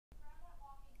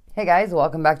Hey guys,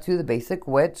 welcome back to The Basic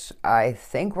Witch. I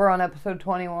think we're on episode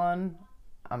 21.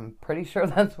 I'm pretty sure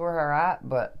that's where we're at,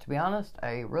 but to be honest,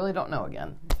 I really don't know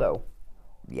again. So,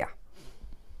 yeah.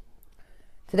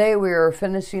 Today we're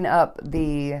finishing up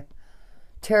the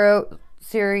tarot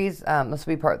series. This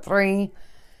will be part 3.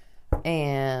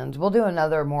 And we'll do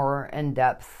another more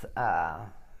in-depth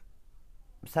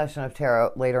session of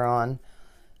tarot later on.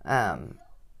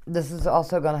 This is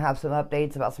also going to have some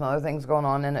updates about some other things going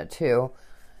on in it too.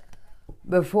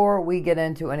 Before we get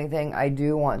into anything, I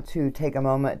do want to take a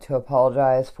moment to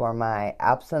apologize for my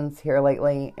absence here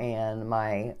lately and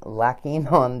my lacking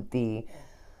on the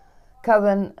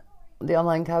coven, the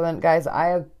online coven. Guys, I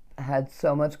have had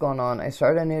so much going on. I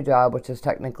started a new job, which is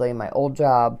technically my old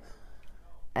job,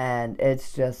 and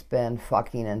it's just been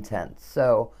fucking intense.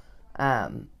 So,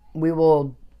 I'll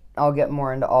get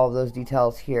more into all of those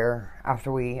details here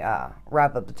after we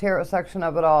wrap up the tarot section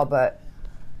of it all, but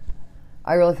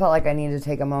I really felt like I needed to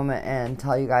take a moment and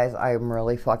tell you guys I'm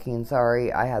really fucking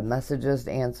sorry. I have messages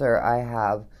to answer. I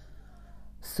have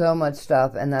so much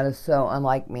stuff, and that is so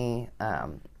unlike me. I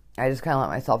just kind of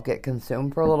let myself get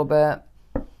consumed for a little bit.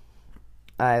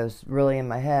 I was really in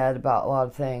my head about a lot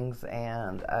of things,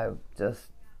 and I just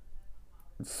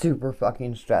super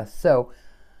fucking stressed. So,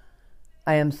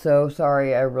 I am so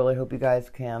sorry. I really hope you guys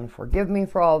can forgive me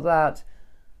for all of that.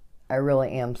 I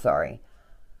really am sorry.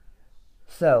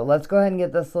 So, let's go ahead and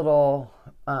get this little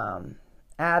ad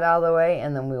out of the way,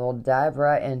 and then we will dive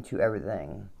right into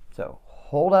everything. So,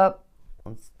 hold up.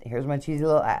 Here's my cheesy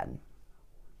little ad.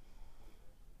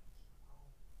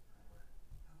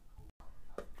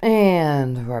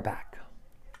 And we're back.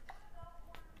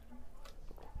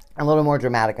 A little more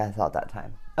dramatic, I thought, that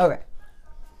time. Okay.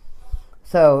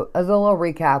 So, as a little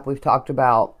recap, we've talked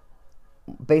about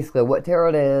basically what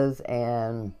tarot is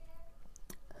and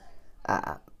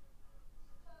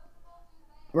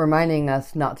reminding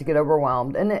us not to get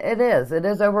overwhelmed. And it is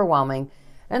overwhelming.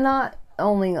 And not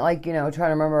only, like, you know, trying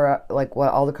to remember, like,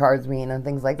 what all the cards mean and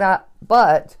things like that,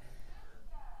 but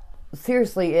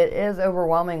seriously, it is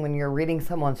overwhelming when you're reading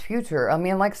someone's future. I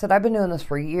mean, like I said, I've been doing this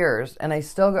for years, and I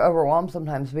still get overwhelmed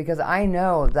sometimes because I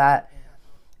know that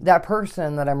that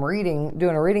person that I'm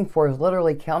doing a reading for is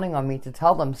literally counting on me to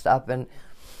tell them stuff. And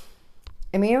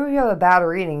I mean, even if you have a bad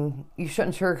reading, you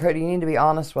shouldn't sugarcoat it. You need to be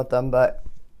honest with them, but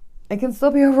it can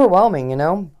still be overwhelming, you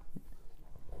know?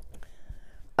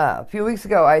 A few weeks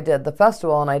ago, I did the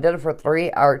festival, and I did it for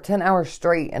 10 hours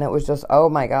straight, and it was just, oh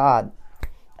my God.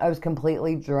 I was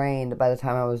completely drained by the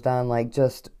time I was done, like,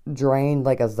 just drained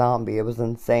like a zombie. It was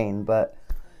insane, but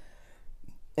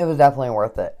it was definitely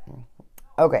worth it.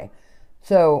 Okay,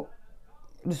 so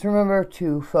just remember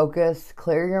to focus,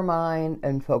 clear your mind,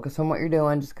 and focus on what you're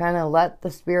doing. Just kind of let the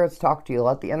spirits talk to you.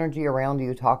 Let the energy around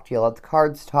you talk to you. Let the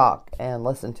cards talk and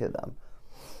listen to them.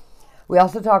 We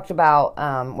also talked about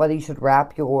whether you should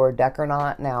wrap your deck or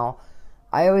not. Now,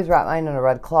 I always wrap mine in a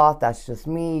red cloth. That's just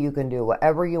me. You can do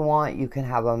whatever you want. You can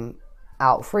have them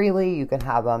out freely. You can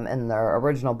have them in their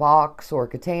original box or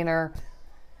container.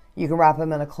 You can wrap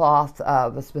them in a cloth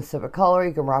of a specific color.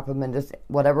 You can wrap them in just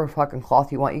whatever fucking cloth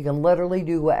you want. You can literally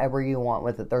do whatever you want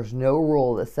with it. There's no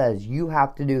rule that says you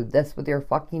have to do this with your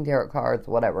fucking tarot cards,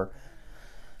 whatever.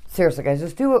 Seriously, guys,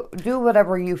 just do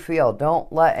whatever you feel.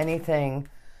 Don't let anything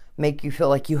make you feel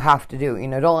like you have to do. You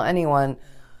know, don't let anyone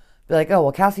be like, oh,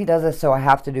 well, Kassie does this, so I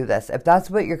have to do this. If that's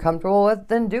what you're comfortable with,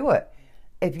 then do it.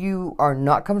 If you are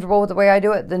not comfortable with the way I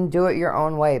do it, then do it your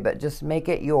own way, but just make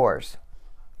it yours.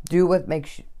 Do what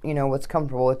makes you know what's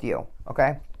comfortable with you.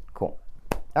 Okay? Cool.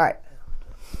 All right.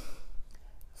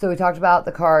 So we talked about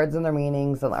the cards and their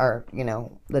meanings, and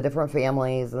the different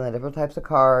families and the different types of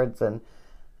cards, and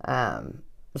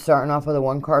starting off with a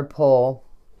 1-card pull,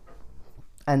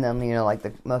 and then like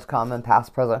the most common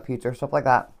past, present, future, stuff like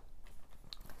that.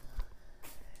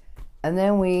 And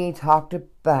then we talked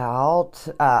about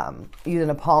using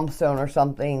a palm stone or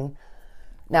something.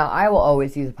 Now, I will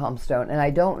always use a palm stone, and I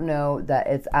don't know that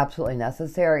it's absolutely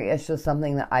necessary. It's just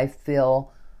something that I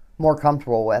feel more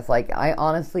comfortable with. Like, I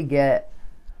honestly get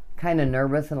kind of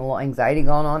nervous and a little anxiety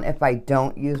going on if I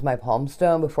don't use my palm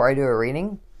stone before I do a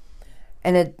reading.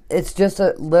 And it's just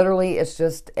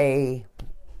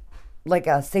like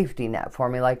a safety net for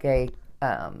me, like a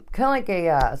kind of like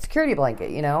a security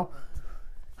blanket, you know?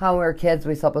 How when we were kids,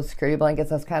 we slept with security blankets.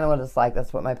 That's kind of what it's like.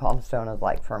 That's what my palm stone is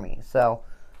like for me. So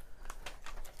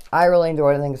I really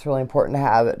enjoy it. I think it's really important to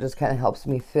have. It just kind of helps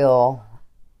me feel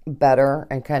better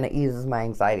and kind of eases my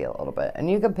anxiety a little bit. And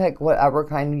you can pick whatever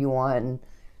kind you want. And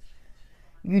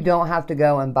you don't have to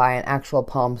go and buy an actual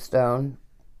palm stone.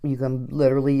 You can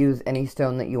literally use any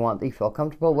stone that you want that you feel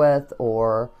comfortable with,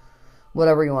 or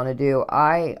whatever you want to do.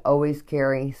 I always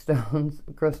carry stones,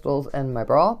 crystals in my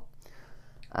bra.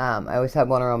 I always have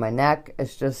one around my neck.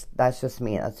 That's just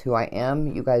me. That's who I am.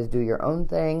 You guys do your own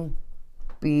thing.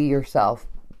 Be yourself.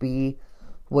 Be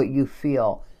what you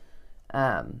feel.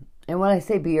 And when I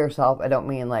say be yourself, I don't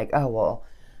mean like, oh, well,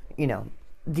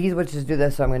 these witches do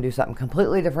this, so I'm going to do something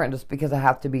completely different just because I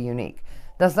have to be unique.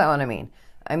 That's not what I mean.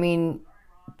 I mean,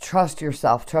 trust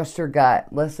yourself. Trust your gut.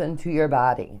 Listen to your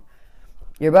body.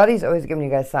 Your body's always giving you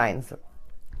guys signs.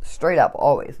 Straight up,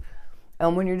 always.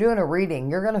 And when you're doing a reading,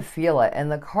 you're going to feel it.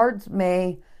 And the cards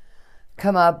may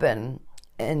come up and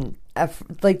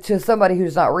like to somebody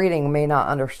who's not reading may not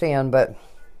understand, but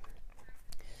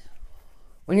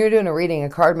when you're doing a reading, a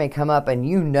card may come up and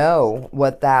you know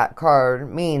what that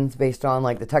card means based on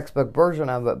like the textbook version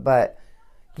of it, but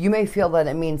you may feel that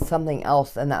it means something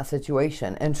else in that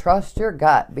situation. And trust your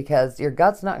gut, because your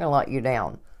gut's not going to let you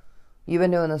down. You've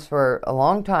been doing this for a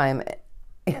long time.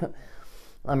 Let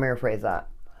me rephrase that.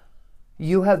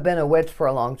 You have been a witch for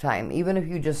a long time. Even if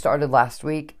you just started last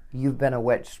week, you've been a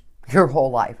witch your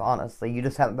whole life, honestly. You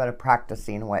just haven't been a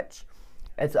practicing witch.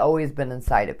 It's always been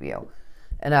inside of you.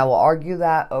 And I will argue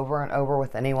that over and over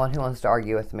with anyone who wants to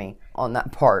argue with me on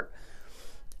that part.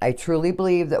 I truly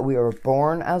believe that we were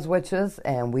born as witches,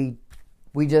 and we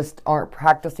just aren't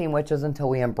practicing witches until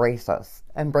we embrace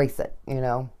it,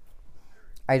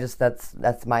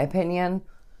 that's my opinion.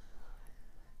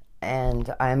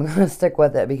 And I'm going to stick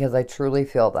with it because I truly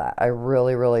feel that. I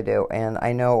really, really do. And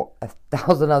I know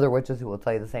 1,000 other witches who will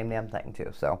tell you the same damn thing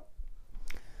too. So,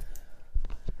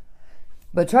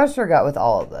 but trust your gut with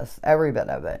all of this. Every bit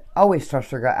of it. Always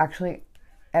trust your gut. Actually,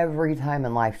 every time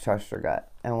in life, trust your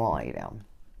gut and won't let you down.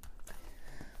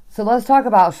 So let's talk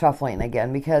about shuffling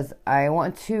again, because I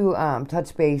want to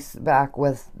touch base back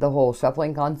with the whole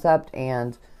shuffling concept.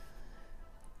 And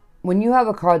when you have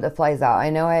a card that flies out, I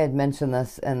know I had mentioned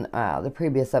this in the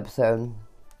previous episode,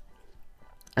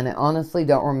 and I honestly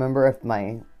don't remember if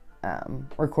my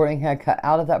recording had cut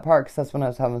out of that part, because that's when I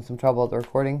was having some trouble with the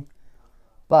recording.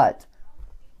 But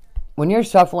when you're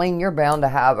shuffling, you're bound to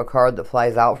have a card that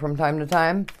flies out from time to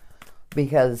time,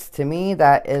 because to me,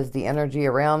 that is the energy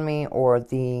around me, or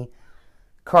the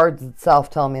cards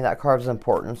itself telling me that card is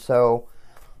important. So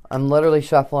I'm literally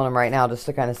shuffling them right now just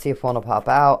to kind of see if one will pop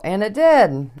out. And it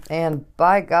did. And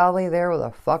by golly, there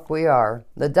the fuck we are.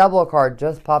 The Devil card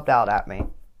just popped out at me.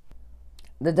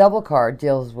 The Devil card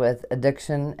deals with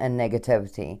addiction and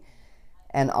negativity.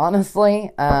 And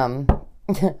honestly,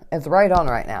 it's right on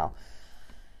right now.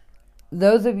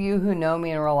 Those of you who know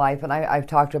me in real life, and I've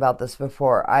talked about this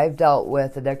before, I've dealt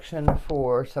with addiction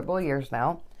for several years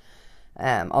now.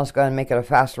 I'll just go ahead and make it a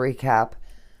fast recap.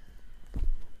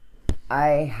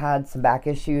 I had some back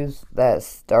issues that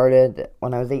started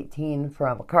when I was 18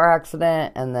 from a car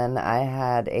accident, and then I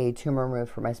had a tumor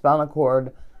removed from my spinal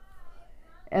cord,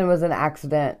 and it was an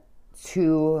accident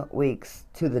 2 weeks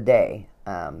to the day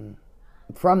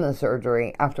from the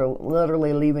surgery. After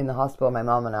literally leaving the hospital, my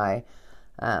mom and I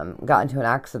got into an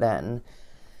accident, and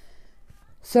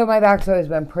so my back's always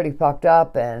been pretty fucked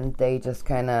up, and they just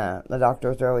the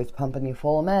doctors are always pumping you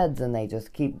full of meds, and they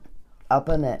just keep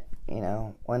upping it.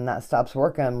 When that stops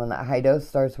working, when that high dose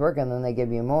starts working, then they give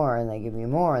you more, and they give you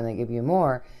more, and they give you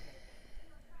more.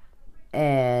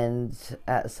 And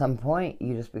at some point,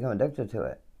 you just become addicted to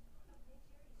it.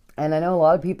 And I know a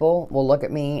lot of people will look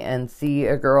at me and see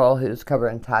a girl who's covered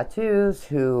in tattoos,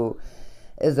 who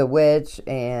is a witch,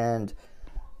 and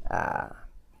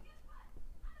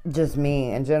just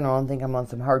me in general, and think I'm on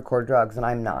some hardcore drugs, and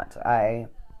I'm not.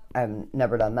 I've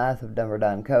never done meth, I've never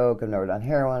done coke, I've never done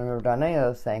heroin, I've never done any of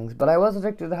those things. But I was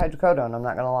addicted to hydrocodone, I'm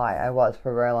not going to lie. I was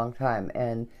for a very long time.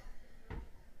 And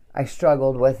I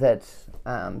struggled with it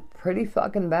pretty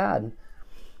fucking bad.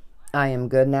 I am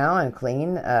good now, I'm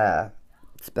clean.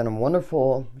 It's been a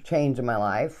wonderful change in my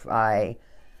life. I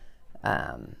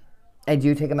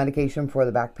do take a medication for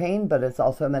the back pain, but it's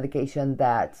also a medication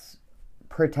that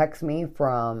protects me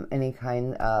from any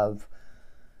kind of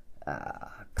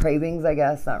cravings, I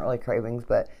guess. Not really cravings,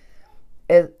 but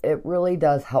it really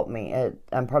does help me.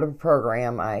 I'm part of a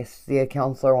program. I see a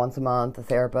counselor once a month, a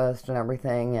therapist, and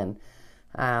everything,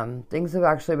 and things have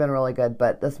actually been really good.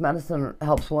 But this medicine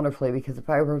helps wonderfully, because if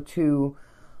I were to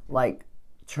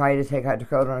try to take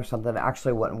hydrocodone or something, it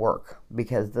actually wouldn't work,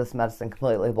 because this medicine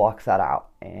completely blocks that out,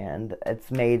 and it's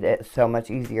made it so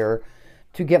much easier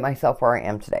to get myself where I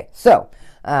am today. So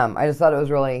I just thought it was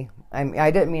really,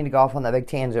 I didn't mean to go off on that big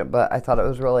tangent, but I thought it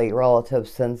was really relative,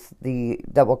 since the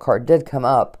Devil card did come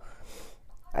up.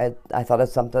 I thought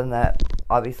it's something that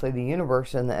obviously the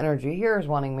universe and the energy here is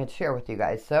wanting me to share with you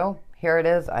guys. So here it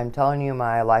is. I'm telling you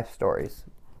my life stories.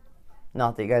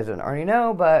 Not that you guys didn't already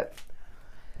know, but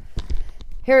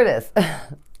here it is.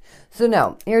 So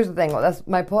no, here's the thing. That's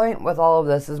my point with all of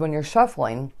this is when you're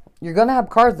shuffling, you're going to have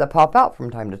cards that pop out from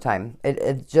time to time.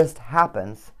 It just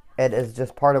happens. It is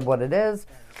just part of what it is.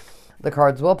 The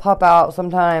cards will pop out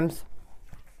sometimes.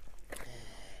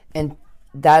 And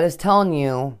that is telling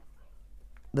you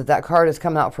that card is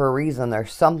coming out for a reason.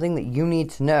 There's something that you need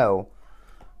to know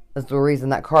is the reason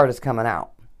that card is coming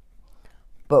out.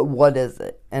 But what is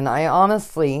it? And I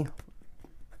honestly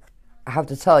have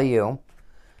to tell you,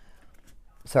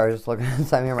 sorry, just looking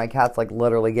inside here, my cat's like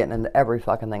literally getting into every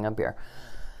fucking thing up here.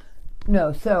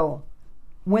 No, so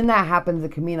when that happens,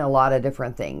 it can mean a lot of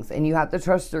different things. And you have to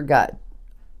trust your gut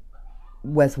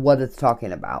with what it's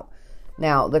talking about.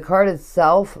 Now, the card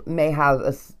itself may have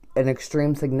an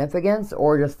extreme significance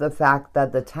or just the fact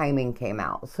that the timing came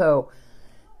out. So,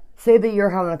 say that you're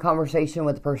having a conversation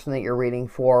with the person that you're reading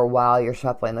for while you're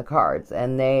shuffling the cards.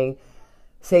 And they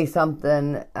say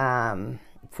something,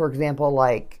 for example,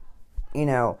 like, you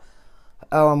know,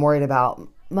 oh, I'm worried about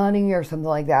money or something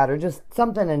like that. Or just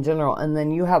something in general. And then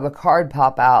you have a card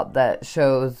pop out that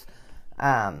shows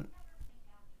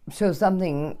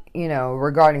something, you know,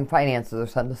 regarding finances or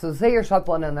something. So say you're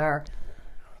shuffling in there,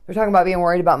 they're talking about being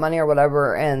worried about money or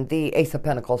whatever, and the Ace of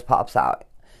Pentacles pops out.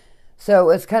 So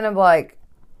it's kind of like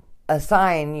a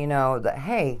sign, you know, that,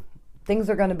 hey, things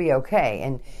are going to be okay.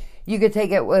 And you could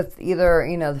take it with either,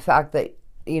 you know, the fact that,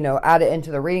 you know, add it into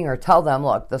the reading or tell them,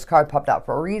 look, this card popped out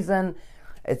for a reason.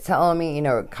 It's telling me, you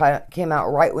know, it came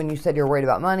out right when you said you're worried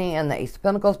about money, and the Ace of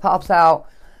Pentacles pops out.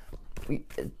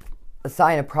 A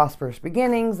sign of prosperous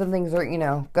beginnings, and things are, you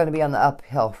know, going to be on the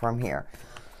uphill from here.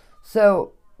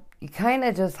 So you kind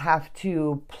of just have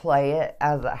to play it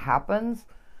as it happens.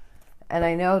 And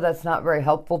I know that's not very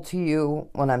helpful to you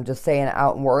when I'm just saying it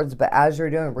out in words, but as you're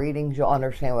doing readings, you'll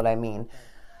understand what I mean.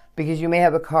 Because you may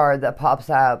have a card that pops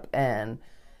up and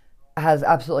has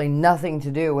absolutely nothing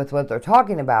to do with what they're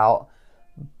talking about,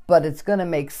 but it's going to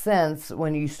make sense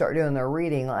when you start doing their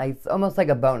reading. Like, it's almost like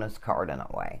a bonus card in a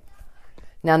way.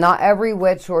 Now, not every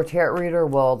witch or tarot reader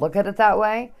will look at it that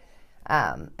way.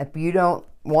 If you don't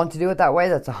want to do it that way,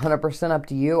 that's 100% up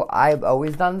to you. I've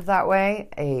always done it that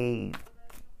way.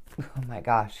 Oh my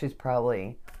gosh, she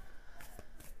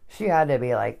had to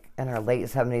be like in her late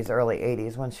 70s, early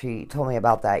 80s when she told me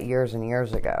about that years and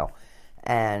years ago.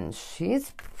 And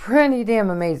she's pretty damn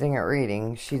amazing at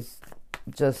reading. She's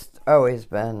just always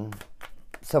been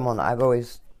someone I've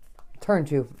always turned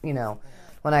to, you know,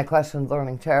 when I questioned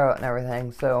learning tarot and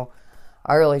everything. So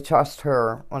I really trust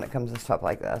her when it comes to stuff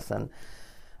like this. And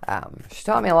she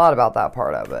taught me a lot about that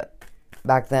part of it.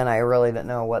 Back then, I really didn't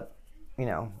know what, you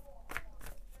know,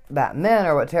 that meant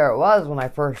or what tarot was when I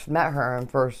first met her and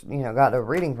first, you know, got a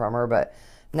reading from her. But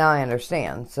now I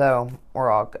understand. So we're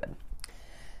all good.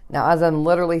 Now, as I'm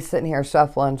literally sitting here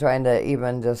shuffling, trying to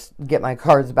even just get my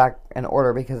cards back in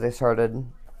order because they started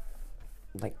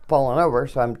like falling over,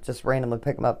 so I'm just randomly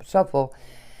picking them up and shuffle,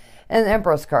 and the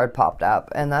Empress card popped up,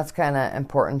 and that's kind of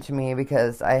important to me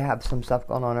because I have some stuff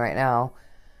going on right now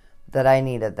that I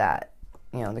needed that,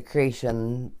 you know, the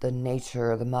creation, the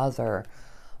nature, the mother,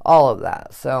 all of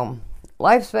that. So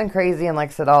life's been crazy, and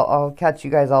like I said, I'll catch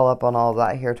you guys all up on all of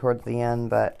that here towards the end.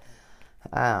 But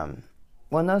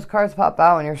when those cards pop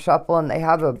out and you're shuffling, they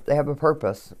have a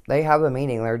purpose, they have a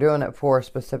meaning, they're doing it for a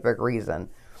specific reason.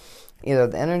 Either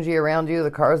the energy around you, the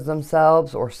cards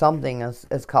themselves, or something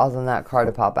is causing that card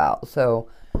to pop out. So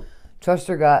trust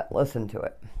your gut, listen to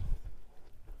it.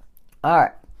 All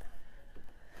right.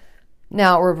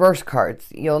 Now, reverse cards.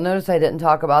 You'll notice I didn't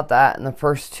talk about that in the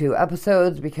first 2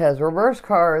 episodes because reverse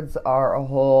cards are a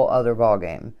whole other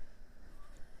ballgame.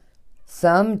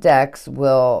 Some decks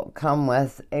will come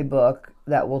with a book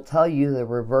that will tell you the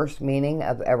reverse meaning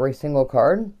of every single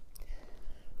card.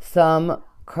 Some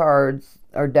cards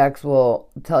or decks will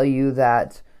tell you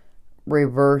that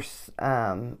reverse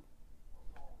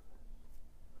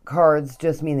cards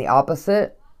just mean the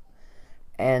opposite,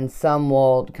 and some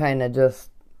will kind of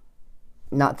just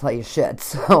not tell you shit.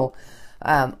 So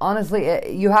honestly,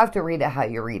 you have to read it how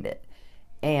you read it.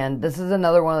 And this is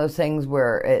another one of those things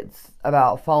where it's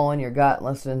about following your gut,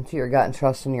 listening to your gut, and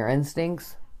trusting your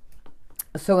instincts.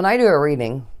 So when I do a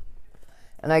reading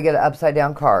and I get an upside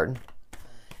down card,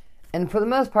 and for the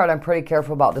most part, I'm pretty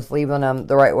careful about just leaving them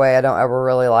the right way. I don't ever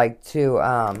really like to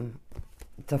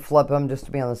flip them just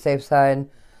to be on the safe side,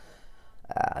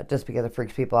 just because it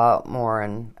freaks people out more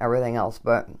and everything else.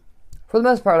 But for the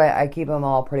most part, I keep them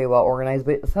all pretty well organized.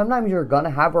 But sometimes you're going to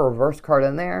have a reverse card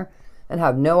in there and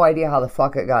have no idea how the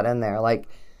fuck it got in there. Like,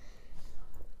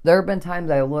 there have been times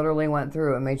I literally went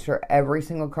through and made sure every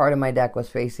single card in my deck was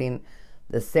facing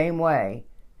the same way.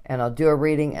 and I'll do a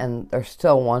reading, and there's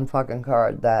still one fucking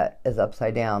card that is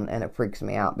upside down, and it freaks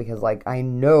me out because, like, I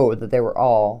know that they were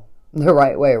all the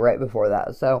right way right before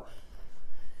that. So,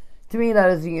 to me, that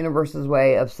is the universe's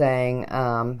way of saying,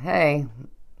 hey,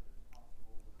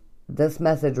 this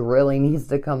message really needs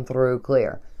to come through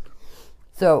clear.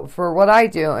 So, for what I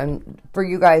do, and for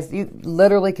you guys, you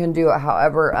literally can do it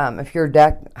however. If your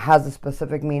deck has a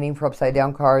specific meaning for upside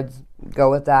down cards, go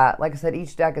with that. Like I said,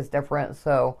 each deck is different,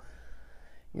 so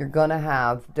you're going to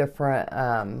have different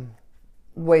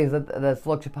ways that's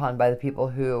looked upon by the people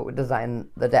who design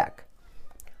the deck.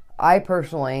 I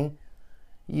personally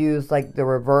use, like, the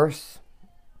reverse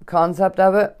concept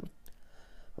of it,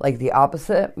 like the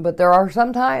opposite, but there are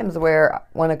some times where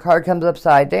when a card comes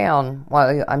upside down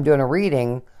while I'm doing a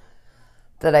reading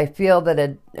that I feel that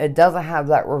it doesn't have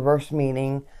that reverse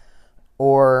meaning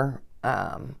or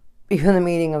even the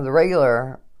meaning of the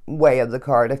regular way of the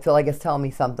card. I feel like it's telling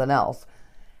me something else,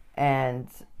 and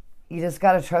you just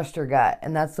got to trust your gut,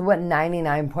 and that's what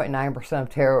 99.9% of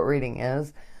tarot reading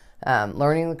is.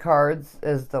 Learning the cards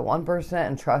is the 1%,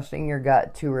 and trusting your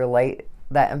gut to relate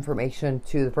that information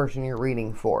to the person you're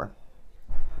reading for.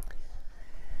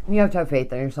 You have to have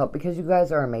faith in yourself because you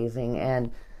guys are amazing,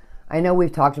 and I know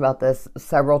we've talked about this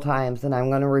several times, and I'm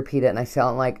going to repeat it, and I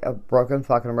sound like a broken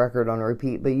fucking record on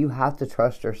repeat, but you have to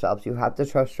trust yourselves. You have to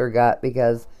trust your gut,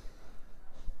 because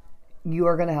you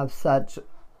are going to have such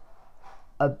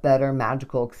a better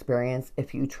magical experience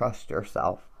if you trust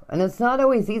yourself. And it's not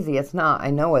always easy. It's not. I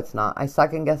know it's not. I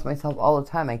second guess myself all the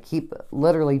time. I keep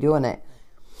literally doing it.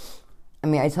 I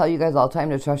mean, I tell you guys all the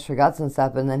time to trust your guts and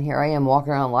stuff, and then here I am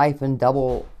walking around life and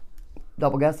double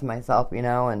guessing myself, you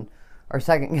know, or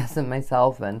second guessing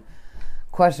myself and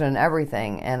questioning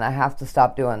everything, and I have to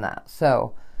stop doing that.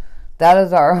 So that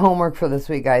is our homework for this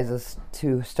week, guys, is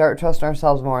to start trusting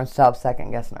ourselves more and stop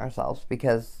second guessing ourselves,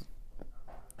 because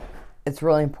it's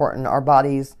really important. Our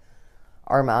bodies,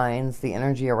 our minds, the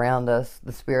energy around us,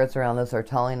 the spirits around us are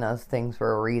telling us things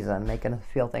for a reason, making us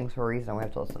feel things for a reason. We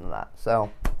have to listen to that.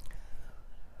 So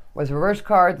with reverse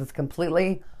cards, it's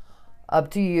completely up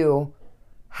to you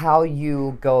how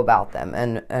you go about them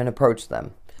and approach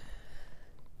them.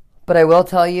 But I will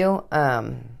tell you,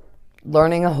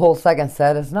 learning a whole second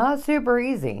set is not super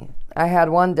easy. I had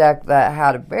one deck that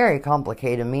had very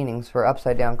complicated meanings for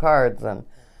upside down cards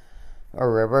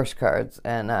or reverse cards,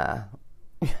 and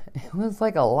it was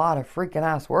like a lot of freaking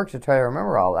ass work to try to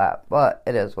remember all that, but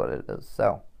it is what it is.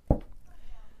 So,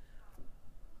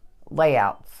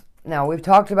 layouts. Now, we've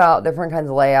talked about different kinds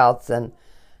of layouts and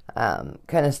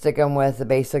kind of sticking with the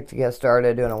basic to get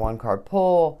started, doing a 1-card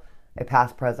pull, a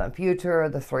past, present, future,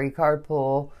 the 3-card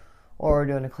pull, or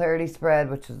doing a clarity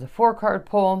spread, which is the 4-card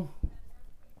pull.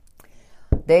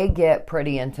 They get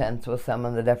pretty intense with some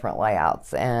of the different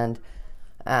layouts, and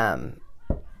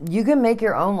you can make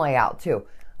your own layout too.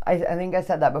 I think I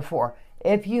said that before.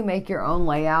 If you make your own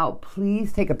layout,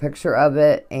 please take a picture of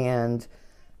it and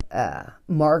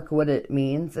mark what it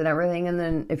means and everything, and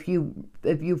then if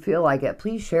you feel like it,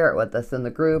 please share it with us in the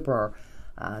group, or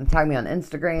tag me on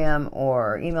Instagram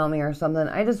or email me or something.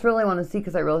 I just really want to see,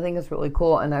 because I really think it's really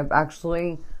cool, and I've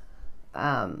actually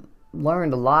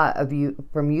learned a lot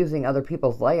from using other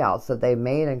people's layouts that they've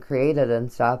made and created and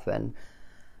stuff, and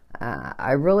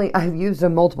I've used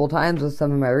them multiple times with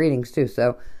some of my readings too,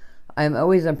 so I'm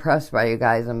always impressed by you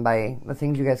guys and by the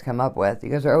things you guys come up with. You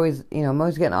guys are always, I'm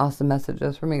always getting awesome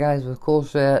messages from you guys with cool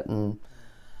shit, and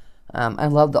I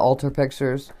love the altar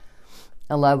pictures.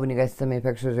 I love when you guys send me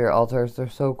pictures of your altars. They're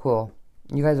so cool.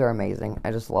 You guys are amazing.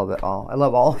 I just love it all. I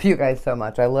love all of you guys so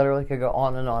much. I literally could go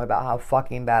on and on about how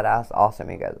fucking badass awesome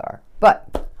you guys are.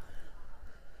 But,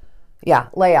 yeah,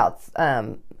 layouts.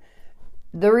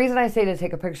 The reason I say to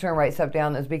take a picture and write stuff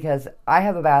down is because I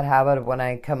have a bad habit of, when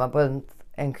I come up with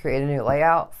and create a new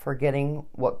layout, forgetting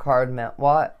what card meant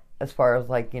what, as far as,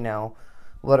 like,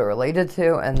 what it related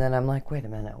to, and then I'm like, wait a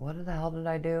minute, what the hell did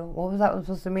I do? What was that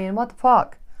supposed to mean? What the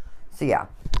fuck? So yeah,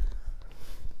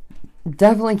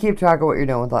 definitely keep track of what you're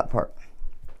doing with that part.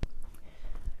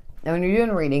 Now, when you're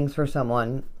doing readings for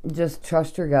someone, just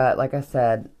trust your gut, like I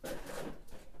said,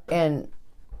 and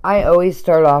I always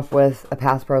start off with a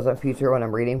past, present, future when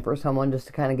I'm reading for someone, just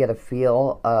to kind of get a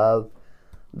feel of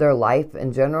their life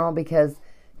in general, because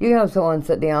you can have someone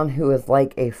sit down who is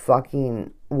like a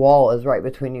fucking wall is right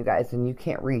between you guys, and you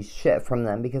can't read shit from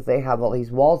them because they have all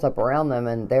these walls up around them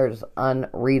and they're just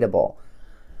unreadable.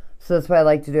 So that's why I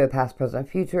like to do a past, present,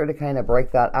 future, to kind of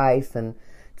break that ice and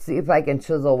see if I can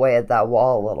chisel away at that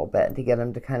wall a little bit, to get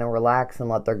them to kind of relax and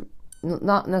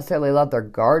not necessarily let their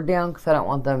guard down, because I don't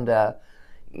want them to,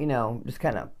 just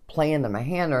kind of play into my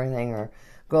hand or anything, or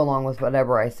go along with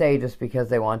whatever I say just because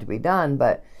they want to be done,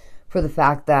 but for the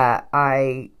fact that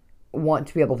I want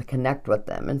to be able to connect with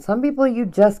them. And some people you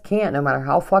just can't. No matter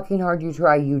how fucking hard you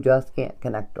try, you just can't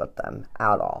connect with them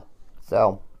at all.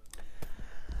 So,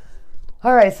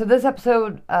 all right. So this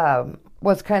episode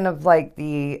was kind of like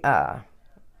the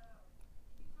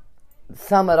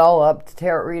sum it all up to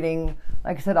tarot reading.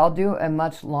 Like I said, I'll do a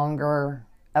much longer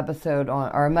episode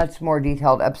on, or a much more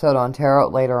detailed episode on tarot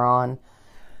later on.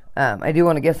 I do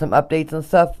want to get some updates and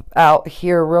stuff out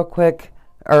here real quick,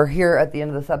 or here at the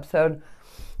end of this episode.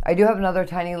 I do have another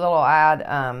tiny little ad.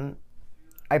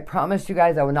 I promised you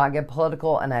guys I would not get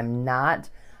political, and I'm not.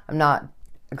 I'm not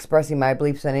expressing my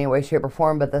beliefs in any way, shape, or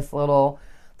form, but this little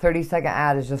 30-second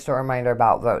ad is just a reminder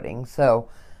about voting. So,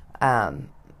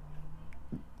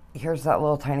 here's that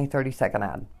little tiny 30-second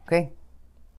ad, okay?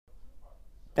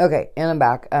 Okay, and I'm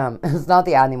back. It's not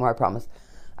the ad anymore, I promise.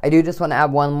 I do just want to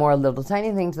add one more little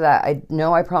tiny thing to that. I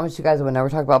know I promised you guys I would never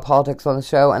talk about politics on the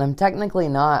show, and I'm technically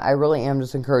not. I really am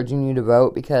just encouraging you to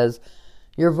vote because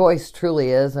your voice truly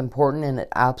is important and it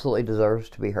absolutely deserves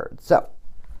to be heard. So,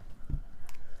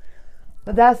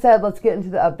 with that said, let's get into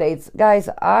the updates. Guys,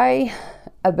 I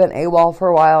have been AWOL for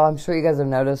a while. I'm sure you guys have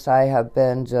noticed I have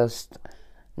been just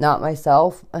not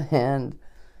myself, and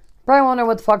probably wondering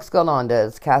what the fuck's going on.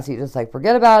 Does Kassie just like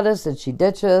forget about us? Did she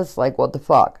ditch us? Like, what the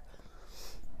fuck?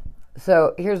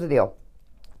 So, here's the deal.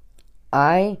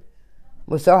 I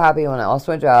was so happy when I lost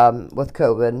my job with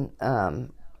COVID,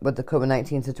 with the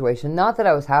COVID-19 situation. Not that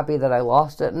I was happy that I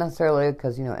lost it necessarily,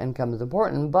 because, you know, income is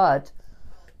important, but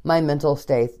my mental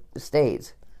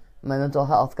state, my mental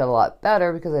health got a lot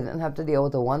better because I didn't have to deal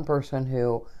with the one person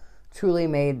who truly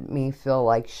made me feel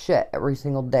like shit every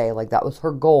single day. Like, that was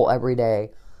her goal every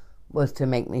day, was to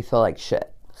make me feel like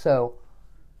shit. So,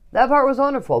 that part was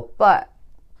wonderful, but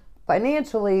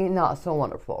financially, not so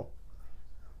wonderful.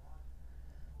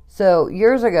 So,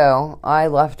 years ago, I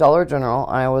left Dollar General.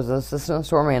 I was an assistant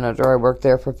store manager. I worked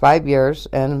there for 5 years,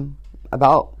 and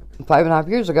about 5.5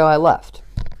 years ago, I left.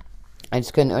 I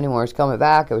just couldn't do anymore. It's coming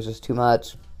back. It was just too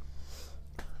much.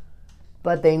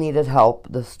 But they needed help.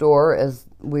 The store is,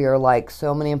 we are like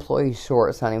so many employees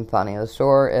short. It's not even funny. The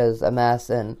store is a mess,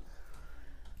 and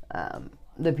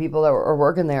the people that are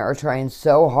working there are trying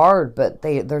so hard, but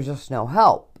there's just no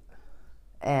help.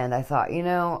 And I thought, you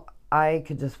know, I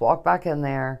could just walk back in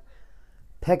there,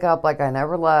 pick up like I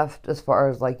never left, as far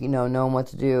as like, you know, knowing what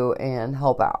to do and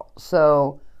help out.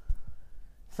 So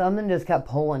something just kept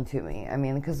pulling to me. I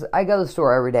mean, because I go to the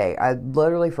store every day. I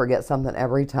literally forget something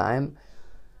every time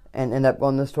and end up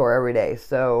going to the store every day.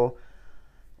 So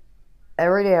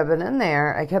every day I've been in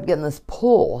there, I kept getting this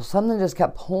pull. Something just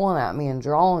kept pulling at me and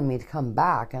drawing me to come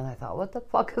back. And I thought, what the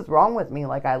fuck is wrong with me?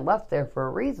 Like, I left there for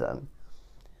a reason.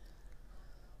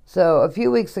 So, a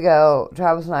few weeks ago,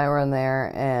 Travis and I were in there,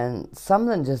 and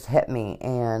something just hit me,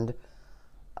 and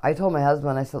I told my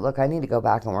husband, I said, look, I need to go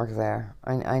back and work there.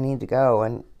 I need to go,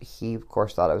 and he, of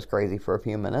course, thought I was crazy for a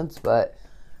few minutes, but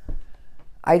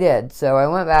I did. So, I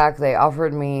went back. They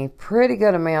offered me pretty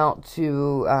good amount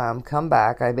to come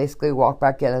back. I basically walked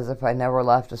back in as if I never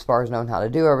left, as far as knowing how to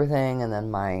do everything, and then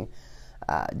my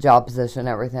job position,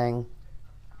 everything.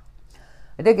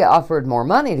 I did get offered more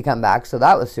money to come back, so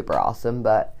that was super awesome,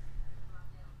 but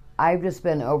I've just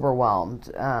been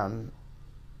overwhelmed.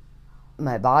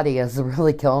 My body is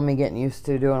really killing me getting used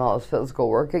to doing all this physical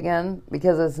work again,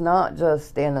 because it's not just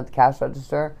standing at the cash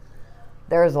register.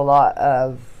 There's a lot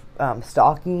of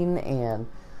stalking and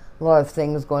a lot of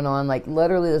things going on. Like,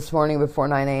 literally this morning before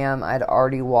 9 a.m., I'd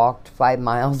already walked 5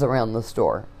 miles around the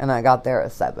store, and I got there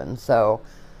at 7, so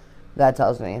that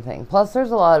tells me anything. Plus,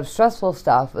 there's a lot of stressful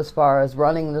stuff as far as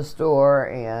running the store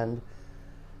and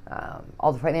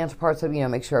all the financial parts of, you know,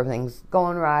 make sure everything's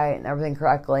going right and everything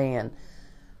correctly. And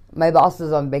my boss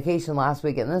is on vacation last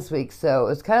week and this week, so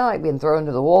it's kind of like being thrown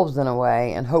to the wolves in a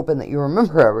way and hoping that you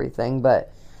remember everything.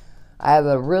 But I have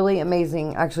a really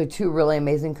amazing, actually 2 really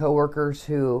amazing coworkers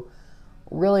who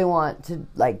really want to,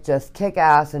 like, just kick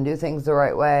ass and do things the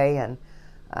right way. And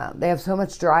they have so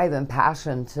much drive and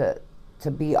passion to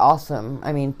be awesome.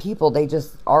 I mean, people, they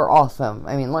just are awesome.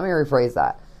 I mean, let me rephrase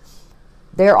that.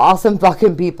 They're awesome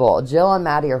fucking people. Jill and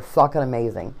Maddie are fucking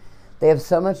amazing. They have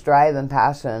so much drive and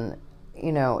passion,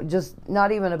 you know, just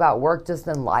not even about work, just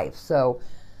in life. So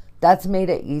that's made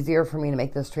it easier for me to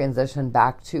make this transition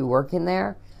back to working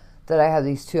there, that I have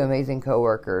these 2 amazing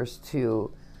coworkers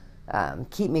to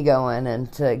keep me going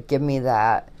and to give me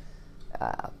that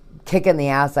kick in the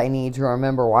ass I need to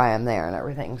remember why I'm there and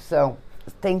everything. So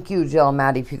thank you, Jill and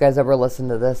Maddie. If you guys ever listen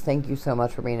to this, thank you so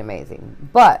much for being amazing.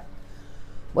 But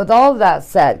with all of that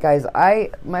said, guys,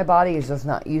 my body is just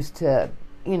not used to,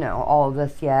 you know, all of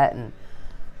this yet. And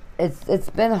it's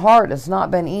been hard. It's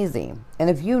not been easy. And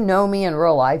if you know me in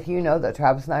real life, you know that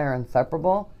Travis and I are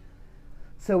inseparable.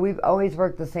 So we've always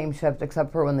worked the same shift,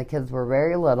 except for when the kids were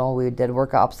very little. We did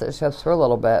work opposite shifts for a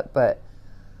little bit, but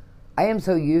I am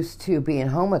so used to being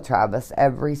home with Travis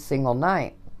every single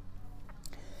night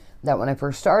that when I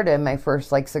first started, my first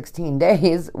 16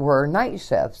 days were night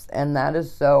shifts, and that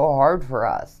is so hard for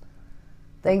us.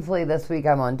 Thankfully, this week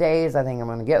I'm on days. I think I'm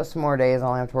going to get some more days. I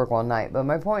only have to work one night. But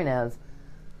my point is,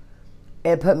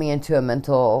 it put me into a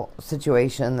mental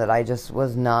situation that I just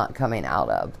was not coming out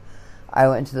of. I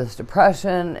went into this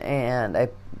depression, and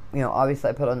obviously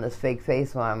I put on this fake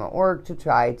face when I'm at work to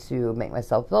try to make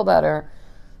myself feel better.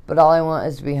 But all I want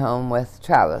is to be home with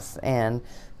Travis. And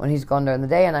when he's gone during the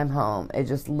day and I'm home, it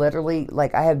just literally,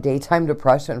 I have daytime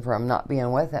depression from not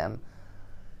being with him.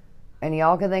 And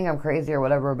y'all can think I'm crazy or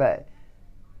whatever, but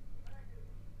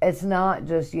it's not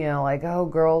just, oh,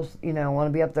 girls, want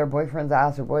to be up their boyfriend's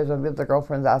ass, or boys want to be up their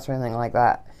girlfriend's ass, or anything like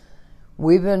that.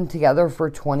 We've been together for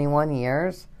 21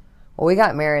 years. Well, we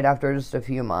got married after just a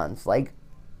few months.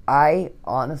 I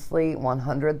honestly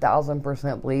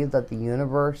 100,000% believe that the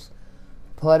universe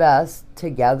put us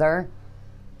together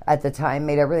at the time,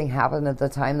 made everything happen at the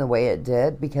time the way it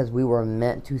did, because we were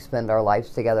meant to spend our lives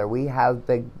together. We have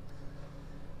the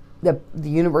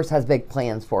universe has big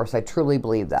plans for us. I truly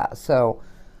believe that. So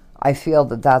I feel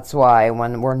that that's why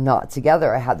when we're not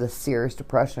together, I have this serious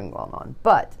depression going on.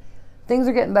 But things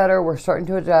are getting better. We're starting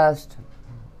to adjust,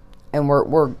 and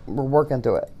we're working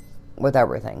through it with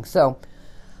everything. So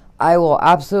I will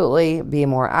absolutely be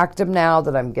more active now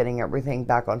that I'm getting everything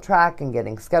back on track and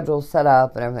getting schedules set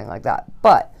up and everything like that.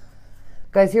 But,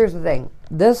 guys, here's the thing.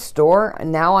 This store,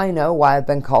 now I know why I've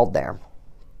been called there.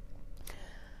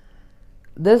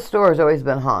 This store has always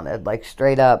been haunted,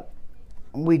 straight up.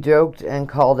 We joked and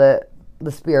called it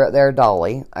the spirit there,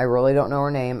 Dolly. I really don't know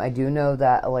her name. I do know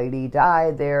that a lady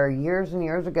died there years and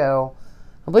years ago.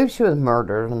 I believe she was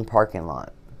murdered in the parking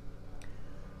lot.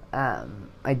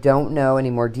 I don't know any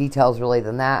more details really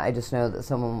than that. I just know that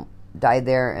someone died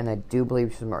there, and I do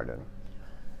believe she was murdered.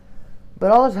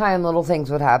 But all the time, little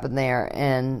things would happen there,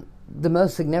 and the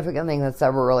most significant thing that's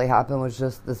ever really happened was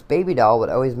just this baby doll would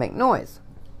always make noise.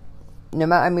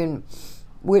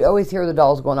 We'd always hear the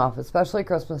dolls going off, especially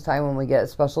Christmas time when we get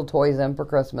special toys in for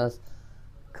Christmas,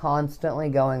 constantly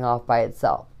going off by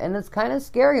itself. And it's kind of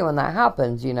scary when that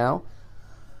happens,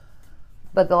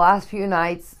 But the last few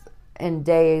nights and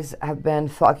days have been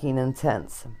fucking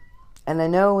intense. And I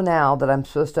know now that I'm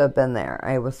supposed to have been there.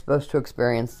 I was supposed to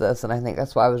experience this, and I think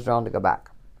that's why I was drawn to go back.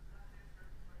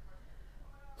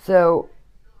 So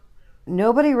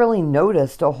nobody really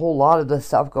noticed a whole lot of this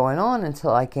stuff going on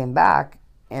until I came back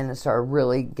and it started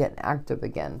really getting active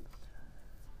again.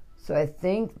 So I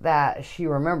think that she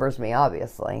remembers me,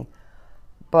 obviously,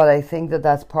 but I think that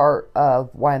that's part of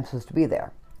why I'm supposed to be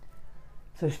there.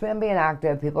 So she's been being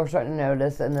active. People are starting to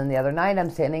notice. And then the other night, I'm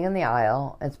standing in the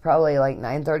aisle. It's probably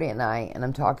 9:30 at night, and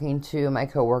I'm talking to my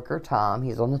coworker, Tom.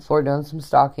 He's on the floor doing some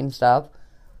stocking stuff,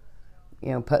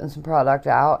 putting some product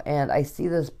out, and I see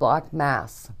this black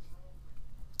mass.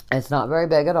 It's not very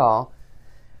big at all.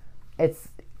 It's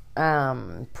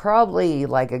probably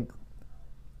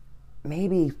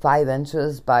maybe 5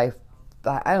 inches by,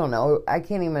 I don't know. I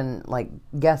can't even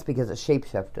guess because it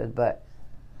shapeshifted, but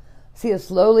see it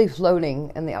slowly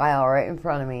floating in the aisle right in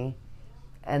front of me,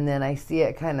 and then I see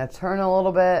it kind of turn a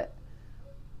little bit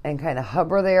and kind of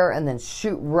hover there and then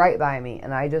shoot right by me,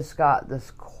 and I just got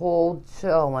this cold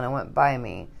chill when it went by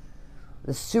me.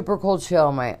 This super cold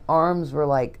chill. My arms were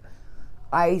like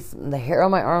ice, and the hair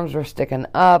on my arms were sticking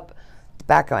up. The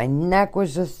back of my neck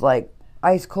was just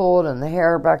ice cold, and the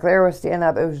hair back there was standing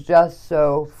up. It was just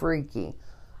so freaky,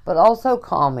 but also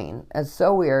calming. It's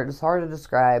so weird. It's hard to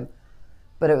describe,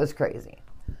 but it was crazy.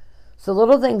 So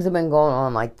little things have been going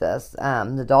on like this.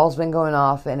 The doll's been going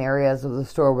off in areas of the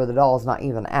store where the doll's not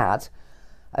even at.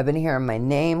 I've been hearing my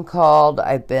name called.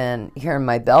 I've been hearing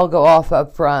my bell go off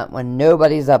up front when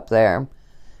nobody's up there.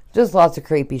 Just lots of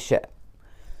creepy shit.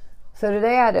 So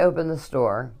today I had to open the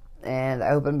store, and I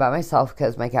opened by myself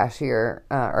because my cashier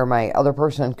or my other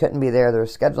person couldn't be there. There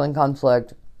was scheduling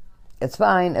conflict. It's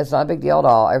fine. It's not a big deal at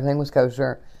all. Everything was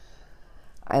kosher.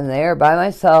 I'm there by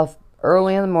myself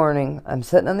early in the morning. I'm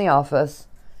sitting in the office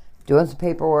doing some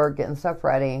paperwork, getting stuff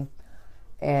ready,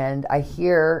 and I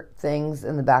hear things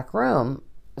in the back room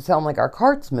sound like our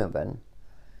cart's moving.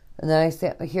 And then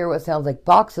I hear what sounds like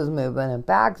boxes moving and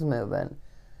bags moving.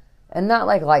 And not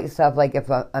light stuff, like if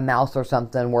a mouse or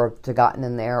something were to gotten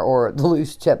in there, or the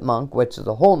loose chipmunk, which is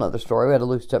a whole nother story. We had a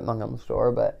loose chipmunk in the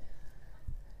store, but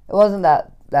it wasn't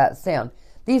that sound.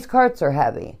 These carts are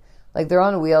heavy. Like, they're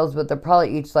on wheels, but they're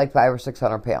probably each like 500 or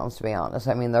 600 pounds, to be honest.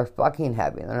 I mean, they're fucking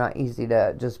heavy. They're not easy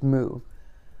to just move.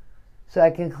 So I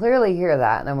can clearly hear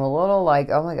that, and I'm a little like,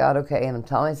 oh my God, okay. And I'm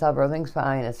telling myself everything's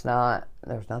fine. It's not.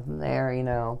 There's nothing there, you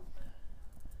know.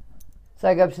 So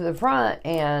I go up to the front,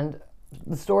 and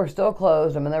the store's still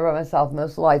closed. I'm in there by myself.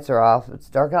 Most of the lights are off. It's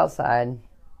dark outside.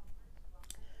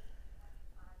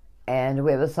 And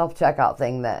we have a self-checkout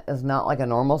thing that is not like a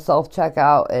normal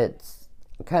self-checkout. It's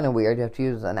kind of weird. You have to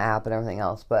use an app and everything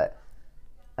else. But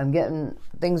I'm getting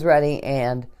things ready,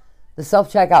 and the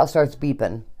self-checkout starts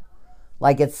beeping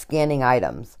like it's scanning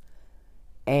items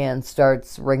and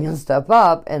starts ringing stuff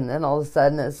up. And then all of a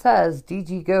sudden it says,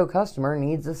 DG Go customer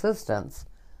needs assistance.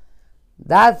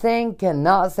 That thing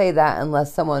cannot say that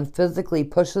unless someone physically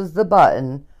pushes the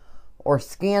button or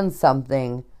scans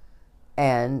something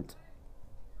and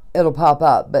it'll pop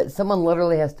up. But someone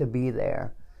literally has to be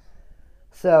there.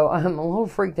 So I'm a little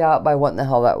freaked out by what in the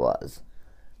hell that was.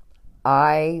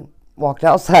 I walked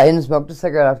outside and smoked a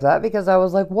cigarette after that because I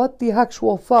was like, what the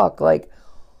actual fuck? Like,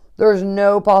 there's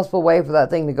no possible way for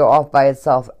that thing to go off by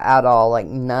itself at all. Like,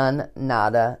 none,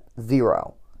 nada,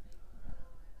 zero.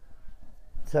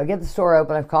 So I get the store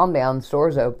open. I've calmed down. The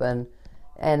store's open.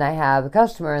 And I have a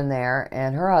customer in there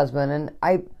and her husband. And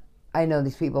I know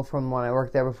these people from when I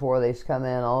worked there before. They used to come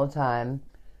in all the time.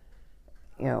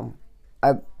 You know,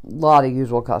 a lot of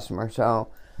usual customers. So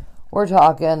we're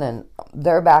talking, and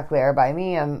they're back there by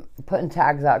me. I'm putting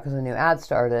tags out because a new ad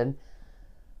started.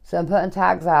 So I'm putting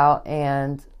tags out,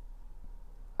 and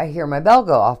I hear my bell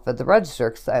go off at the register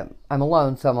because I'm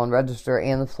alone, so I'm on register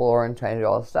and the floor and trying to do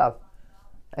all this stuff.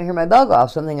 I hear my bell go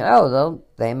off, so I'm thinking, oh,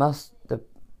 they must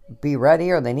be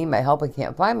ready, or they need my help and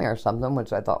can't find me or something,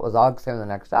 which I thought was odd because they're in the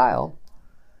next aisle.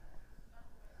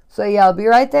 So yeah, I'll be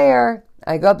right there.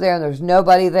 I go up there, and there's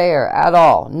nobody there at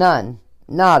all. None.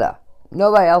 Nada.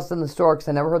 Nobody else in the store because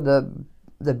I never heard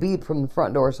the beep from the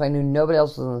front door, so I knew nobody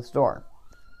else was in the store.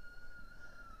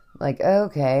 Like,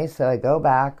 okay, so I go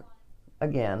back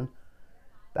again,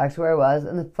 back to where I was,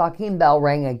 and the fucking bell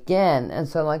rang again. And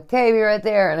so I'm like, okay, be right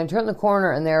there. And I turn the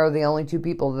corner, and there are the only two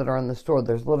people that are in the store.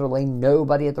 There's literally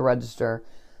nobody at the register.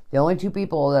 The only two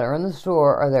people that are in the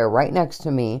store are there right next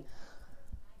to me.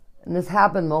 And this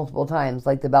happened multiple times.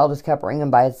 Like, the bell just kept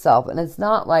ringing by itself. And it's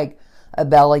not like a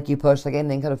bell like you push, like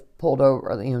anything could have pulled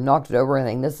over, or, knocked it over or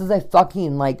anything. This is a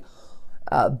fucking, like,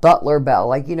 butler bell.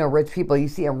 Like, rich people, you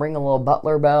see them ring a little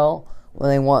butler bell when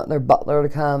they want their butler to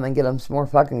come and get them some more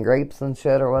fucking grapes and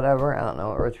shit or whatever. I don't know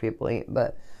what rich people eat,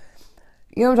 but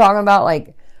you know what I'm talking about?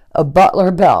 Like, a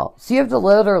butler bell. So you have to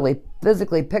literally,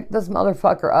 physically pick this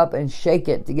motherfucker up and shake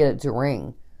it to get it to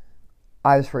ring.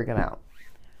 I was freaking out.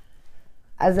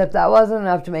 As if that wasn't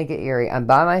enough to make it eerie, I'm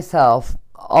by myself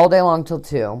all day long till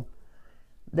 2.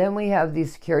 Then we have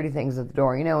these security things at the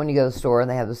door. You know, when you go to the store and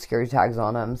they have the security tags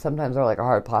on them. Sometimes they're like a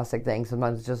hard plastic thing.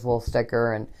 Sometimes it's just a little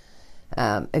sticker. And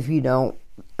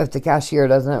if the cashier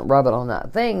doesn't rub it on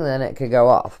that thing, then it could go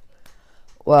off.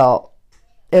 Well,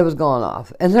 it was going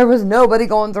off. And there was nobody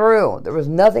going through. There was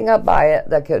nothing up by it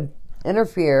that could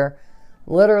interfere.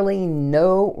 Literally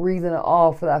no reason at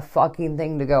all for that fucking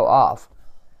thing to go off.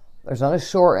 There's not a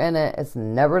short in it. It's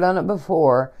never done it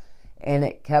before. And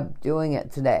it kept doing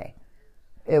it today.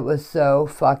 It was so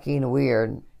fucking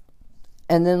weird.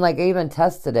 And then, like, I even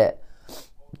tested it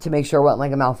to make sure it wasn't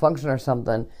like a malfunction or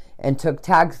something, and took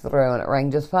tags through, and it rang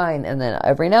just fine. And then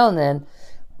every now and then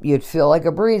you'd feel like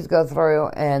a breeze go through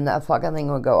and that fucking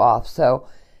thing would go off. So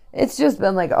it's just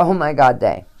been like, oh my God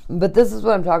day. But this is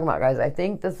what I'm talking about, guys. I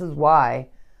think this is why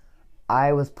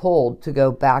I was pulled to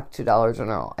go back to Dollar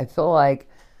General. I feel like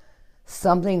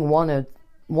something wanted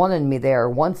me there,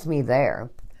 wants me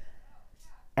there.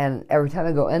 And every time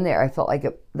I go in there, I felt like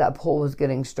that pull was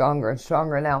getting stronger and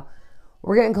stronger. Now,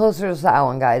 we're getting closer to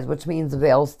Samhain, guys, which means the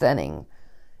veil's thinning.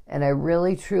 And I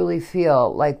really, truly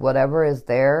feel like whatever is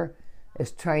there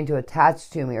is trying to attach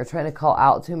to me or trying to call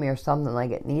out to me or something,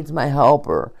 like it needs my help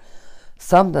or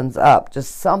something's up.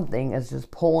 Just something is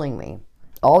just pulling me.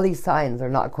 All these signs are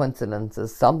not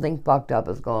coincidences. Something fucked up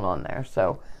is going on there.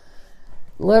 So,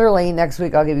 literally, next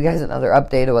week I'll give you guys another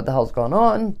update of what the hell's going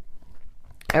on.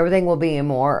 Everything will be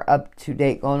more up to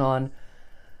date going on.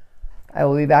 I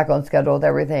will be back on schedule with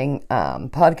everything.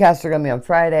 Podcasts are going to be on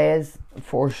Fridays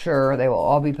for sure. They will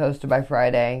all be posted by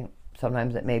Friday.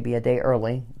 Sometimes it may be a day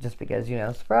early just because,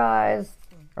 surprise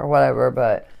or whatever.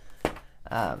 But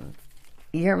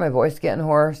you hear my voice getting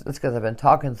hoarse. It's because I've been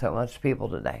talking so much to people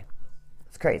today.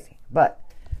 It's crazy. But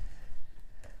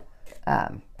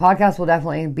podcasts will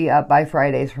definitely be up by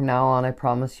Fridays from now on. I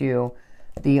promise you.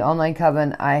 The online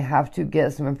coven, I have to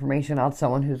get some information out to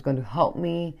someone who's going to help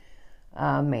me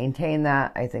maintain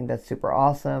that. I think that's super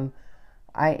awesome.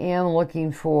 I am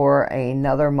looking for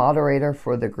another moderator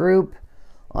for the group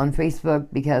on Facebook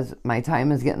because my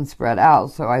time is getting spread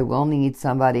out, so I will need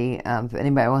somebody. If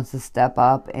anybody wants to step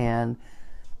up and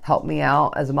help me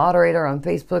out as a moderator on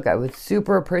Facebook, I would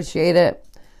super appreciate it.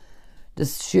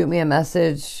 Just shoot me a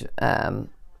message on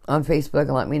Facebook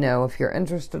and let me know if you're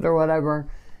interested or whatever.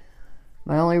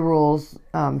 My only rules,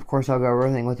 of course, I'll go over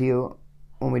everything with you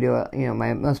when we do it.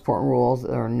 My most important rules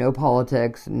are no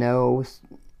politics, no,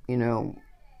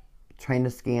 trying to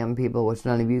scam people, which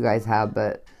none of you guys have,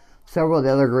 but several of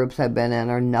the other groups I've been in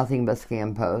are nothing but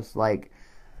scam posts. Like,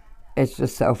 it's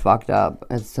just so fucked up.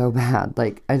 It's so bad.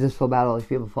 Like, I just feel bad all these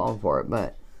people falling for it,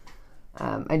 but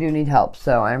I do need help,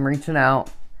 so I'm reaching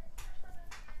out.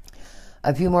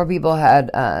 A few more people had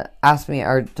asked me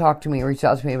or talked to me, reached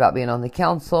out to me about being on the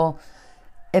council.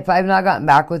 If I've not gotten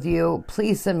back with you,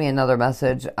 please send me another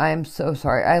message. I'm so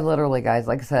sorry. I literally, guys,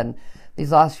 like I said,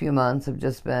 these last few months have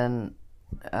just been,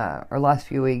 or last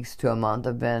few weeks to a month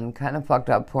have been kind of fucked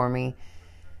up for me.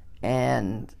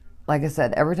 And like I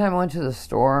said, every time I went to the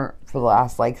store for the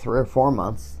last 3 or 4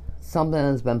 months, something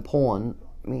has been pulling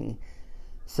me.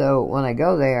 So when I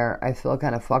go there, I feel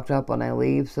kind of fucked up when I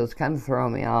leave. So it's kind of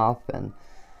throwing me off, and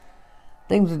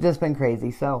things have just been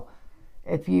crazy. So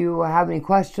if you have any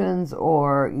questions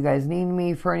or you guys need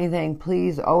me for anything,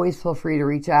 please always feel free to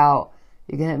reach out.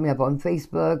 You can hit me up on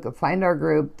Facebook. Find our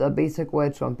group, The Basic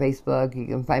Witch, on Facebook. You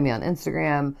can find me on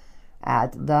Instagram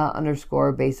at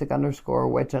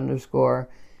 _basic_witch_.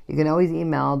 You can always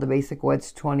email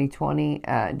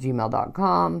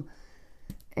thebasicwitch2020@gmail.com.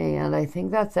 And I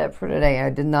think that's it for today. I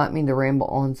did not mean to ramble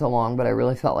on so long, but I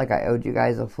really felt like I owed you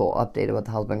guys a full update of what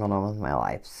the hell's been going on with my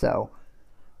life. So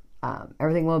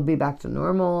everything will be back to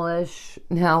normal-ish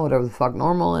now, whatever the fuck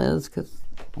normal is, because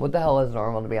what the hell is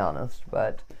normal, to be honest?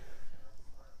 But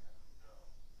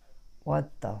what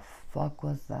the fuck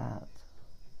was that?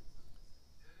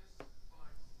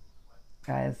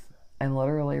 Guys, I'm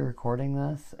literally recording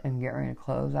this and getting ready to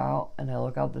close out, and I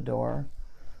look out the door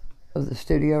of the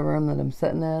studio room that I'm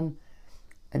sitting in.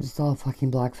 I just saw a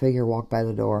fucking black figure walk by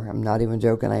the door. I'm not even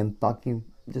joking. I am fucking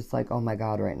just like, oh my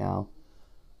God, right now.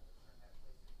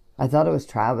 I thought it was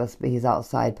Travis, but he's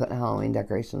outside putting Halloween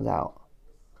decorations out.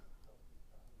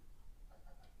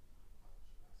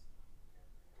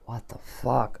 What the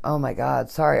fuck? Oh my God.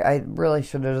 Sorry, I really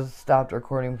should have just stopped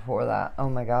recording before that. Oh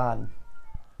my God.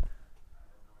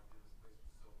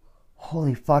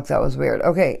 Holy fuck, that was weird.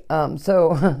 Okay,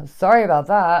 so sorry about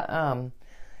that.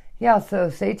 Yeah, so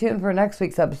stay tuned for next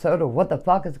week's episode of what the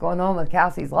fuck is going on with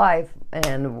Cassie's life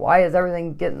and why is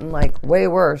everything getting way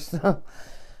worse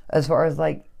as far as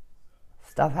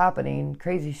stuff happening,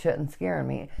 crazy shit, and scaring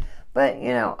me. But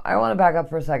I want to back up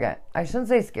for a second. I shouldn't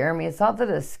say scare me. It's not that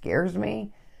it scares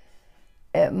me.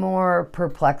 It more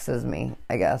perplexes me,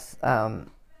 I guess.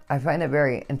 I find it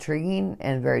very intriguing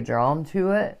and very drawn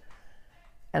to it.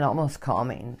 And almost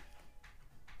calming,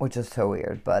 which is so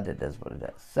weird, but it is what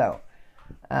it is. So,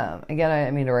 again, I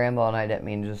didn't mean to ramble, and I didn't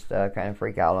mean just kind of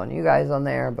freak out on you guys on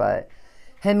there, but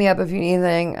hit me up if you need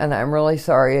anything, and I'm really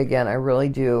sorry again. I really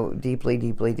do deeply,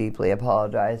 deeply, deeply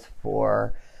apologize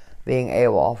for being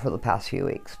AWOL for the past few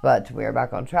weeks, but we are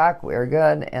back on track. We are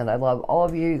good, and I love all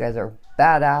of you. You guys are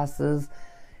badasses.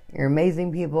 You're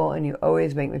amazing people, and you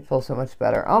always make me feel so much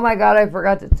better. Oh my God, I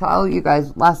forgot to tell you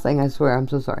guys. Last thing, I swear, I'm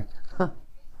so sorry.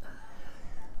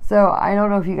 So, I don't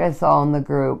know if you guys saw in the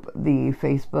group the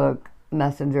Facebook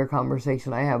Messenger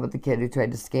conversation I had with the kid who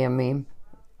tried to scam me.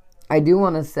 I do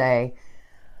want to say,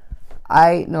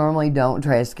 I normally don't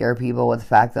try to scare people with the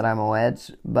fact that I'm a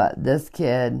witch, but this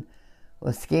kid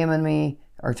was scamming me,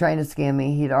 or trying to scam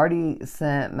me. He'd already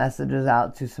sent messages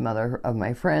out to some other of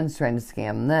my friends, trying to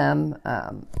scam them.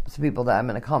 Some people that I'm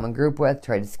in a common group with,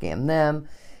 tried to scam them.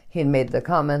 He had made the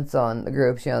comments on the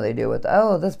groups, they do with,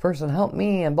 oh, this person helped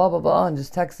me and blah, blah, blah, and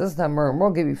just text this number and we'll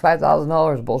give you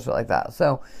 $5,000, bullshit like that.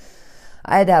 So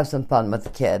I had to have some fun with the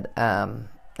kid. I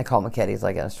call him a kid. He's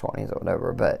in his 20s or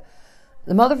whatever. But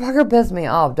the motherfucker pissed me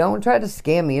off. Don't try to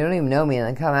scam me. You don't even know me and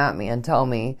then come at me and tell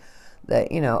me that,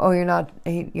 oh, you're not,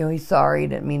 he's sorry. He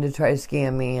didn't mean to try to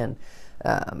scam me. And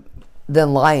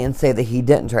then lie and say that he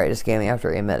didn't try to scam me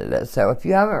after he admitted it. So if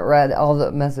you haven't read all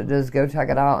the messages, go check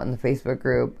it out in the Facebook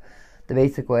group, The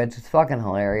Basic Witch. It's fucking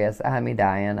hilarious. It had me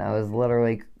dying. I was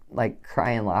literally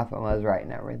crying, laughing when I was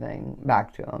writing everything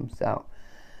back to him. So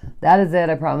that is it.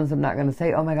 I promise I'm not going to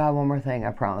say, oh my God, one more thing.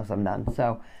 I promise I'm done.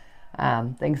 So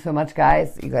thanks so much,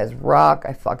 guys. You guys rock.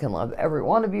 I fucking love every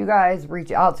one of you guys.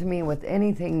 Reach out to me with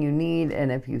anything you need.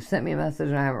 And if you sent me a message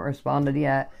and I haven't responded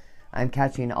yet, I'm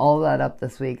catching all of that up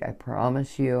this week. I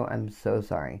promise you. I'm so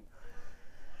sorry.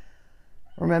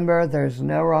 Remember, there's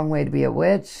no wrong way to be a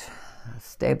witch.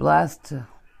 Stay blessed.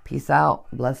 Peace out.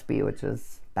 Blessed be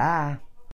witches. Bye.